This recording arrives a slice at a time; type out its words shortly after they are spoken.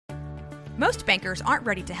Most bankers aren't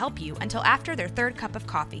ready to help you until after their third cup of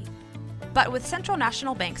coffee. But with Central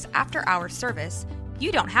National Bank's after-hours service,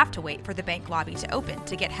 you don't have to wait for the bank lobby to open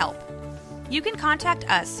to get help. You can contact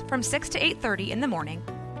us from 6 to 8:30 in the morning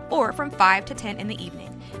or from 5 to 10 in the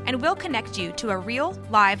evening, and we'll connect you to a real,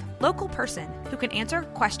 live, local person who can answer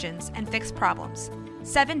questions and fix problems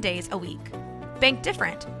 7 days a week. Bank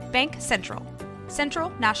different. Bank Central. Central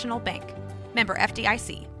National Bank. Member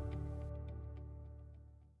FDIC.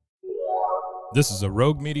 This is a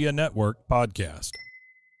Rogue Media Network podcast.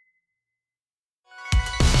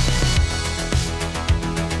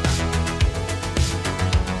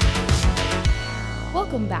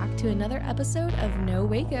 Welcome back to another episode of No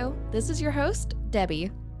Waco. This is your host, Debbie.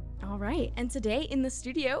 All right, and today in the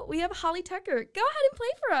studio, we have Holly Tucker. Go ahead and play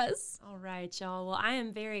for us. All right, y'all. Well, I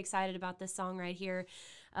am very excited about this song right here.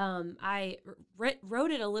 I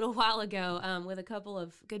wrote it a little while ago with a couple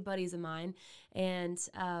of good buddies of mine, and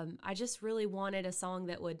I just really wanted a song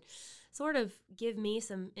that would sort of give me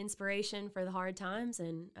some inspiration for the hard times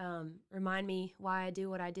and remind me why I do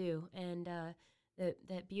what I do, and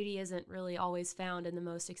that beauty isn't really always found in the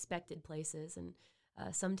most expected places, and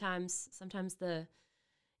sometimes the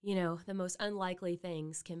most unlikely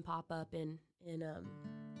things can pop up in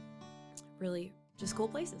really just cool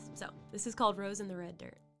places. So this is called Rose in the Red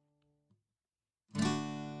Dirt.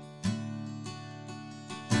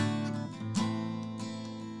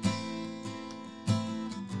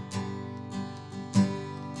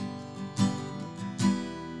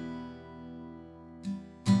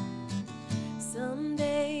 Some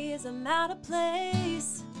days I'm out of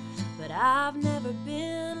place, but I've never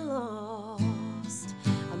been lost.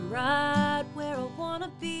 I'm right where I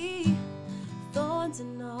wanna be, thorns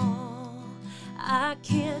and all. I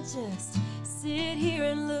can't just sit here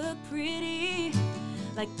and look pretty,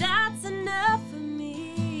 like that's enough for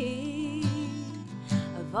me.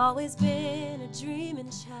 I've always been a dreaming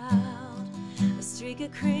child, a streak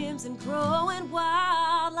of crimson growing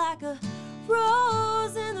wild, like a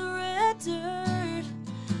rose in the red dirt,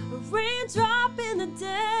 a raindrop in the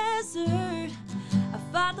desert. I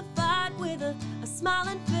fight the fight with a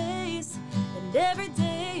smiling face, and every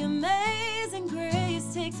day amazing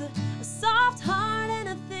grace takes a soft heart and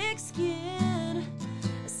a thick skin,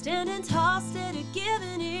 standing tall, steady,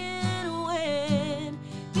 giving in when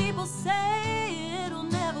people say it'll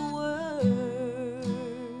never work.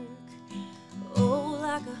 Oh,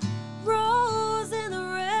 like a rose in the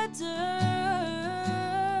red dirt.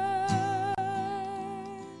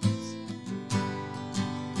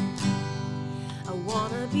 I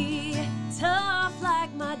wanna be tough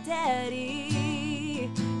like my daddy,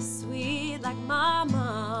 sweet like my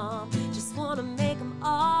mom, just wanna make them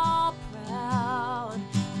all proud,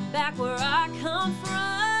 back where I come from,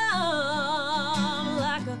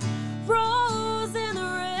 like a rose in the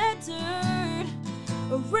red dirt,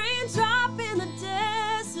 a raindrop in the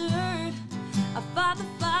desert. I fight the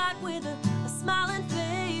fight with a smiling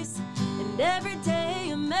face, and every day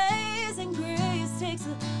amazing grace takes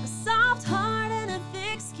a soft heart and a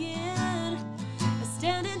thick skin,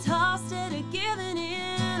 standing tall, steady, giving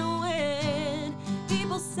in when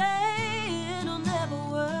people say it'll never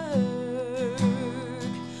work.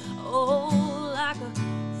 Oh, like a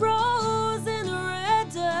rose in the red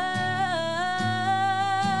dirt,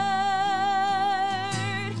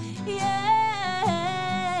 yeah.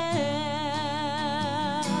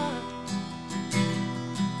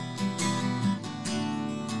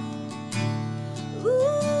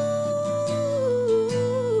 Ooh.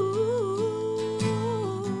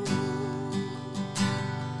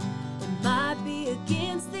 It might be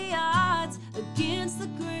against the odds, against the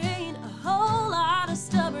grain, a whole lot of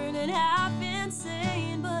stubborn and half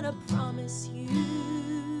insane, but I promise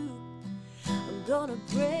you, I'm gonna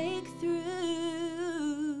break through,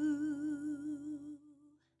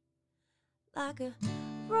 like a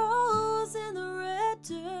rose in the red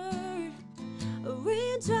dirt, a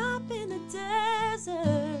raindrop in the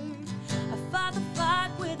desert. I fight the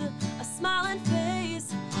fight with a smiling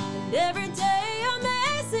face, and every day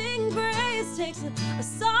amazing grace takes a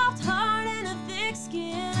soft heart and a thick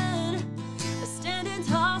skin, standing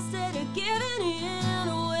tall, steady, giving in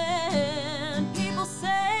when people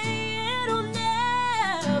say it'll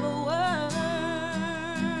never work.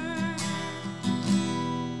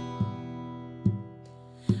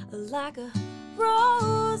 Like a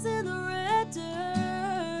rose in the red dirt.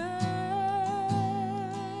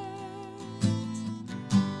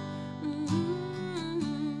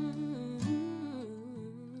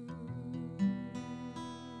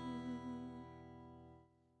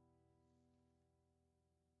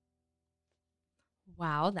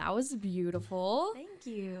 Wow, that was beautiful. Thank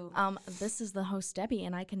you. This is the host, Debbie,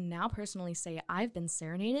 and I can now personally say I've been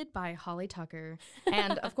serenaded by Holly Tucker.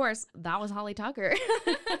 And of course, that was Holly Tucker.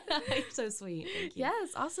 You're so sweet. Thank you. Yes,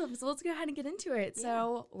 awesome. So let's go ahead and get into it. Yeah.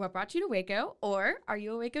 So what brought you to Waco, or are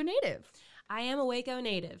you a Waco native? I am a Waco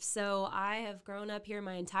native, so I have grown up here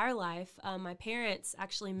my entire life. My parents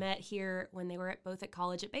actually met here when they were both at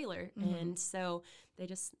college at Baylor, and so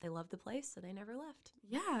they loved the place, so they never left.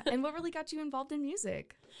 Yeah, and what really got you involved in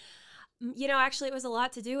music? You know, actually, it was a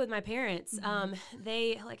lot to do with my parents.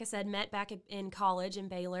 They, like I said, met back in college in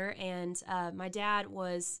Baylor, and my dad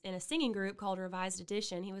was in a singing group called Revised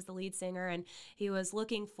Edition. He was the lead singer, and he was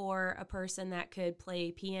looking for a person that could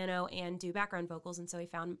play piano and do background vocals, and so he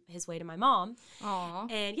found his way to my mom.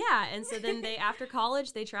 Aww. And so then after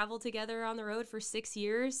college, they traveled together on the road for 6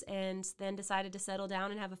 years, and then decided to settle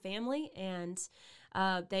down and have a family, and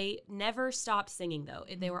they never stopped singing, though.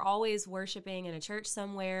 They were always worshiping in a church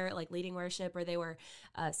somewhere, like leading worship, or they were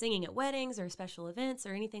singing at weddings or special events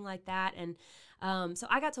or anything like that. And so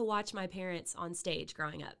I got to watch my parents on stage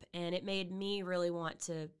growing up, and it made me really want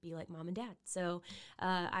to be like mom and dad. So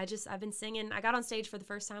I've been singing. I got on stage for the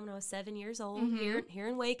first time when I was 7 years old here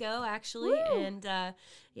in Waco, actually. Woo! And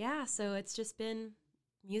so it's just been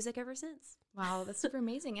music ever since. Wow, that's super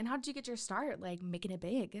amazing. And how did you get your start, like making it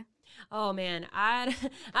big? Oh man, I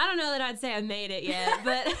don't know that I'd say I made it yet,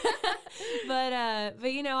 but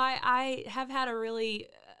but you know, I have had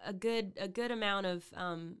a good amount of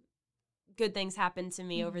good things happen to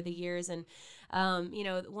me over the years, and you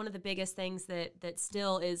know, one of the biggest things that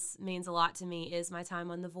still means a lot to me is my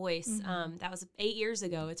time on The Voice. That was 8 years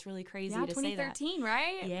ago. It's really crazy to say that. 2013,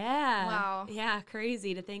 right? Yeah. Wow. Yeah,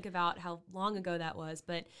 crazy to think about how long ago that was.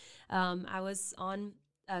 But I was on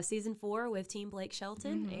season 4 with Team Blake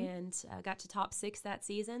Shelton, and got to top 6 that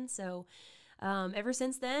season. So ever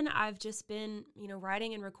since then, I've just been, you know,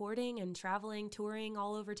 writing and recording and traveling, touring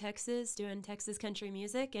all over Texas, doing Texas country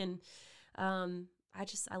music, and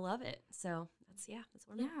I love it. So that's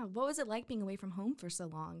what I'm Yeah. What was it like being away from home for so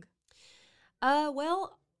long?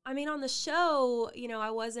 Well, I mean, on the show, you know, I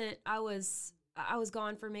was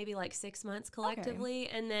gone for maybe like 6 months collectively.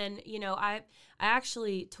 Okay. And then, you know, I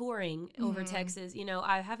actually touring over Texas, you know,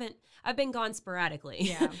 I've been gone sporadically.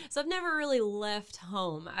 Yeah. So I've never really left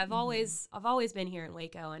home. I've always been here in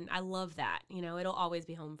Waco, and I love that. You know, it'll always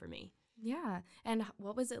be home for me. Yeah. And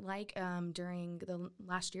what was it like during the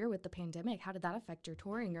last year with the pandemic? How did that affect your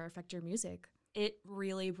touring or affect your music? It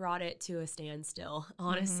really brought it to a standstill,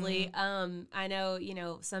 honestly. I know, you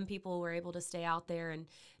know, some people were able to stay out there and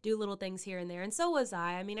do little things here and there, and so was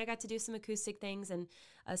I. I mean, I got to do some acoustic things, and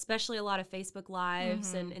especially a lot of Facebook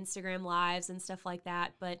Lives and Instagram Lives and stuff like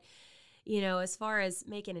that. But, you know, as far as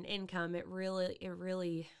making an income, it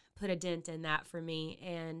really put a dent in that for me,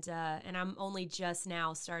 and I'm only just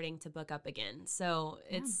now starting to book up again. So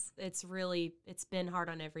it's been hard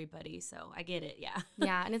on everybody. So I get it. Yeah.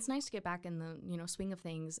 Yeah, and it's nice to get back in the, you know, swing of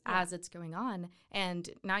things as it's going on. And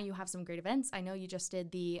now you have some great events. I know you just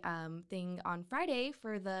did the thing on Friday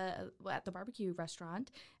for at the barbecue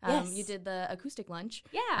restaurant. Yes. You did the acoustic lunch.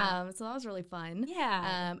 Yeah. So that was really fun.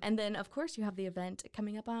 Yeah. And then of course you have the event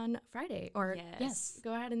coming up on Friday. Or yes.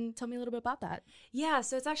 Go ahead and tell me a little bit about that. Yeah.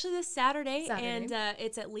 So it's actually this Saturday. And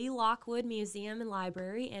it's at Lee Lockwood Museum and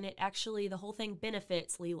Library, and the whole thing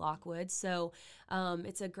benefits Lee Lockwood. So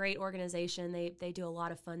it's a great organization. They do a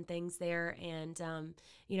lot of fun things there, and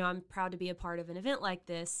you know, I'm proud to be a part of an event like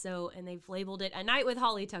this. So, and they've labeled it A Night with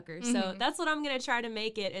Holly Tucker. So that's what I'm going to try to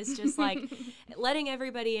make it. It's just like letting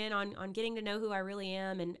everybody in on getting to know who I really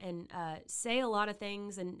am, and say a lot of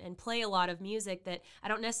things and play a lot of music that I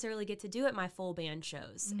don't necessarily get to do at my full band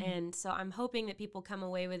shows. And so I'm hoping that people come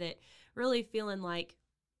away with it really feeling like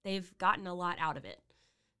they've gotten a lot out of it.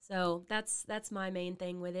 So that's my main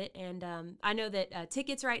thing with it. And I know that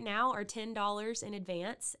tickets right now are $10 in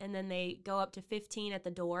advance, and then they go up to $15 at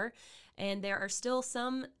the door. And there are still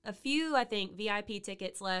a few, I think, VIP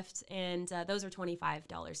tickets left, and those are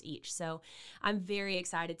 $25 each. So I'm very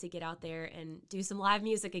excited to get out there and do some live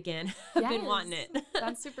music again. I've been wanting it.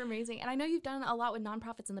 That's super amazing. And I know you've done a lot with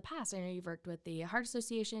nonprofits in the past. I know you've worked with the Heart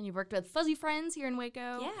Association. You've worked with Fuzzy Friends here in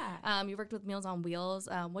Waco. Yeah. You've worked with Meals on Wheels.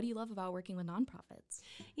 What do you love about working with nonprofits?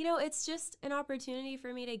 You know, it's just an opportunity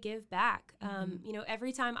for me to give back. You know,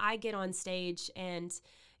 every time I get on stage and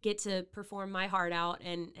get to perform my heart out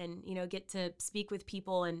and you know, get to speak with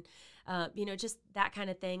people and you know, just that kind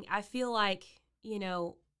of thing, I feel like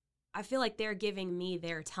they're giving me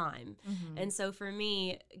their time. And so for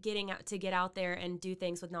me, get out there and do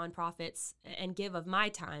things with nonprofits and give of my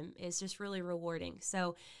time is just really rewarding.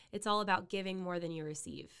 So it's all about giving more than you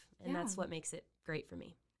receive, and that's what makes it great for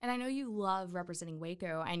me. And I know you love representing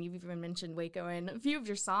Waco, and you've even mentioned Waco in a few of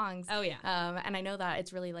your songs. Oh, yeah. And I know that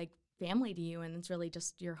it's really like family to you, and it's really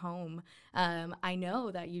just your home. I know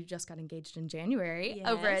that you just got engaged in January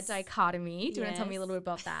over at Dichotomy. Do you want to tell me a little bit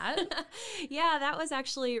about that? Yeah, that was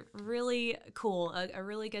actually really cool, a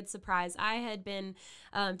really good surprise. I had been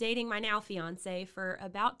dating my now fiance for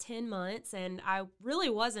about 10 months, and I really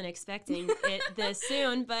wasn't expecting it this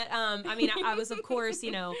soon. But I mean, I was, of course,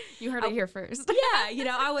 you heard it here first.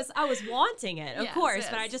 Yeah, I was wanting it, of course,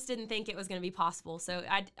 but I just didn't think it was going to be possible. So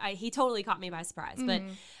he totally caught me by surprise. But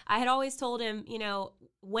I had always told him,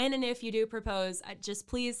 when and if you do propose, just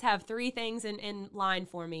please have 3 things in line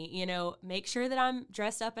for me. Make sure that I'm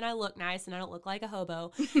dressed up and I look nice and I don't look like a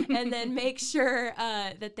hobo. And then make sure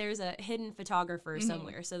that there's a hidden photographer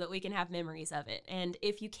somewhere so that we can have memories of it. And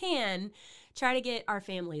if you can, try to get our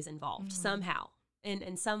families involved somehow.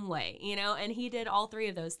 In some way, and he did all 3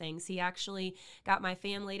 of those things. He actually got my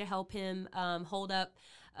family to help him hold up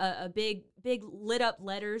a big lit up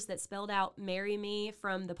letters that spelled out "Marry Me"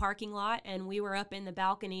 from the parking lot, and we were up in the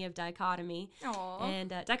balcony of Dichotomy. Aww.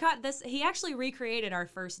 And he actually recreated our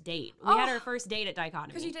first date. We had our first date at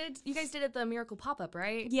Dichotomy. Because you guys did it the Miracle Pop-Up,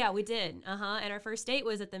 right? Yeah, we did. And our first date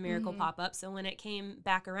was at the Miracle Pop-Up. So when it came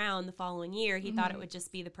back around the following year, he thought it would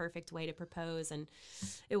just be the perfect way to propose, and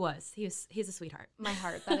it was. He's a sweetheart. My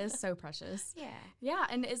heart. That is so precious. Yeah.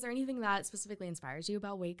 And is there anything that specifically inspires you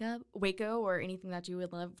about Waco, or anything that you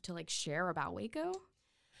would love to share about Waco?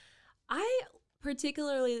 I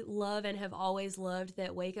particularly love and have always loved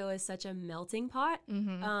that Waco is such a melting pot.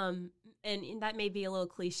 And that may be a little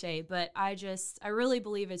cliche, but I really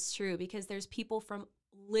believe it's true, because there's people from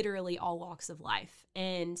literally all walks of life,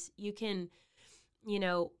 and you can,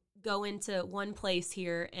 go into one place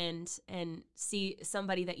here and see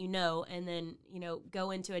somebody that and then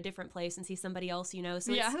go into a different place and see somebody else. So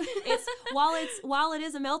it's while it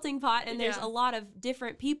is a melting pot and there's a lot of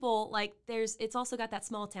different people, it's also got that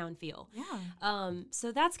small town feel.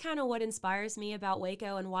 So that's kind of what inspires me about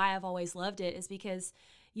Waco, and why I've always loved it, is because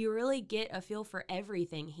you really get a feel for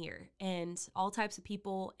everything here and all types of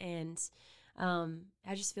people, and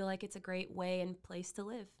I just feel like it's a great way and place to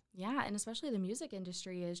live. Yeah, and especially the music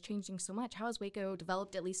industry is changing so much. How has Waco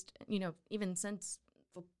developed, at least, even since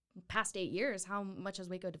the past 8 years? How much has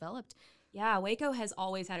Waco developed? Yeah, Waco has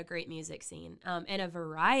always had a great music scene, and a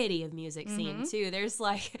variety of music scene, too.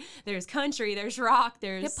 There's country, there's rock,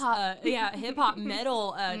 there's hip-hop, hip-hop,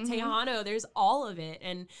 metal, Tejano, there's all of it,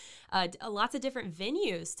 and lots of different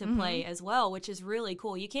venues to play as well, which is really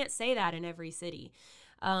cool. You can't say that in every city.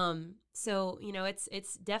 So,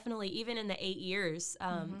 it's definitely, even in the 8 years,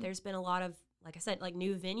 there's been a lot of, like I said,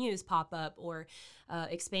 new venues pop up, or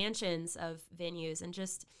expansions of venues, and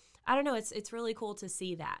just, I don't know, it's really cool to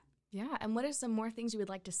see that. Yeah. And what are some more things you would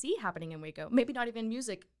like to see happening in Waco? Maybe not even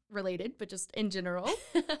music related, but just in general.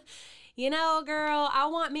 Girl, I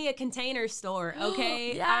want me a Container Store,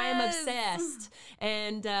 okay? Yes! I am obsessed.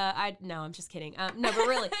 And no, I'm just kidding. No, but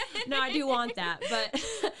really, no, I do want that.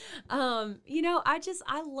 But,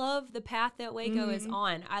 I love the path that Waco is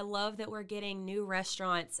on. I love that we're getting new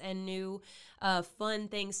restaurants and new fun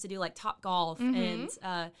things to do, like Topgolf,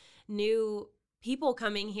 and new people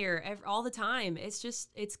coming here all the time.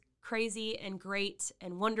 It's crazy and great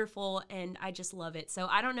and wonderful, and I just love it. So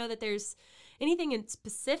I don't know that there's anything in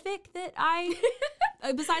specific that I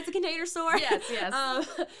besides the Container Store. Yes.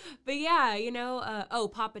 But yeah,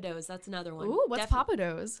 Pappadeaux's, that's another one. Ooh, what's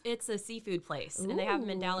Pappadeaux's? It's a seafood place, and they have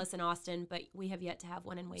them in Dallas and Austin, but we have yet to have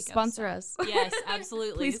one in Waco. Sponsor us. Yes,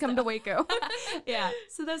 absolutely. Please come to Waco. Yeah,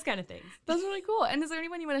 so those kind of things. That's really cool. And is there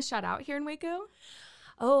anyone you want to shout out here in Waco?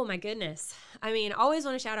 Oh my goodness. I mean, always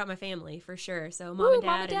want to shout out my family for sure. So mom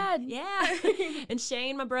and dad. Yeah. And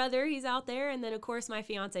Shane, my brother, he's out there. And then of course my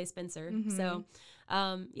fiance, Spencer. So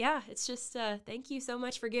it's just, thank you so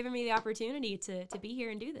much for giving me the opportunity to be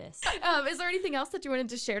here and do this. Is there anything else that you wanted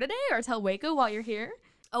to share today or tell Waco while you're here?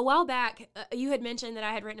 A while back, you had mentioned that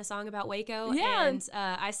I had written a song about Waco, and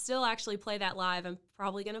I still actually play that live. I'm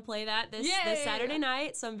probably going to play that this Saturday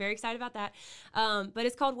night, so I'm very excited about that. But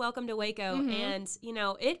it's called Welcome to Waco, and,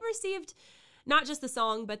 it received not just the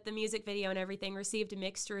song, but the music video and everything received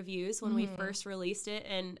mixed reviews when we first released it.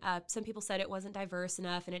 And some people said it wasn't diverse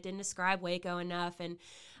enough and it didn't describe Waco enough. And,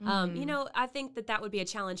 I think that would be a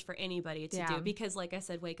challenge for anybody to do because, like I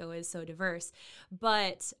said, Waco is so diverse.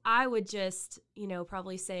 But I would just,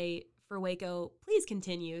 probably say for Waco, please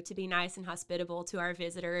continue to be nice and hospitable to our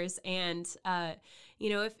visitors. And,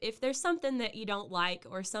 if there's something that you don't like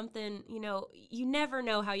or something, you never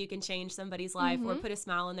know how you can change somebody's life or put a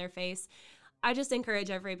smile on their face. I just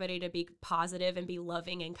encourage everybody to be positive and be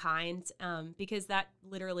loving and kind, because that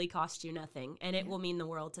literally costs you nothing, and it will mean the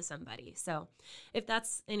world to somebody. So if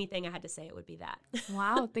that's anything I had to say, it would be that.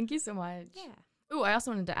 Wow. Thank you so much. Yeah. Ooh, I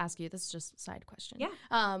also wanted to ask you, this is just a side question. Yeah.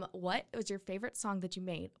 What was your favorite song that you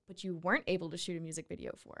made, but you weren't able to shoot a music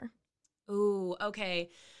video for? Ooh, okay.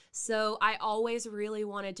 So I always really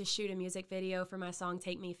wanted to shoot a music video for my song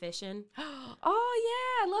Take Me Fishing. Oh,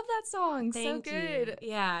 yeah. I love that song. Thank so good. you.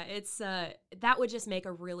 Yeah, it's that would just make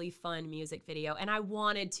a really fun music video, and I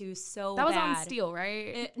wanted to so That was bad. on Steel,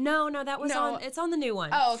 right? No, that was on. It's on the new one.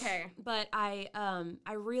 Oh, okay. But I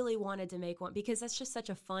really wanted to make one because that's just such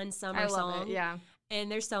a fun summer I love song. it. Yeah.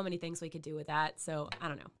 And there's so many things we could do with that. So I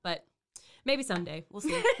don't know, but maybe someday we'll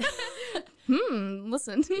see.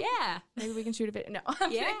 Listen. Yeah. Maybe we can shoot a video. No.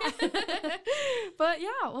 I'm Yeah. kidding. But yeah,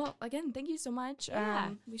 well, again, thank you so much. Yeah.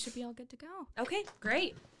 We should be all good to go. Okay,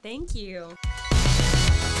 great. Thank you.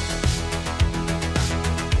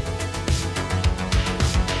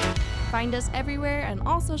 Find us everywhere on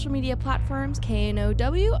all social media platforms,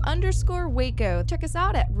 KNOW_Waco. Check us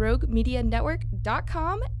out at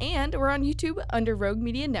roguemedianetwork.com, and we're on YouTube under Rogue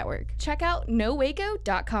Media Network. Check out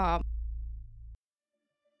nowaco.com.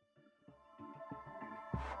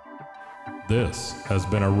 This has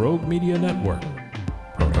been a Rogue Media Network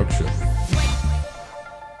production.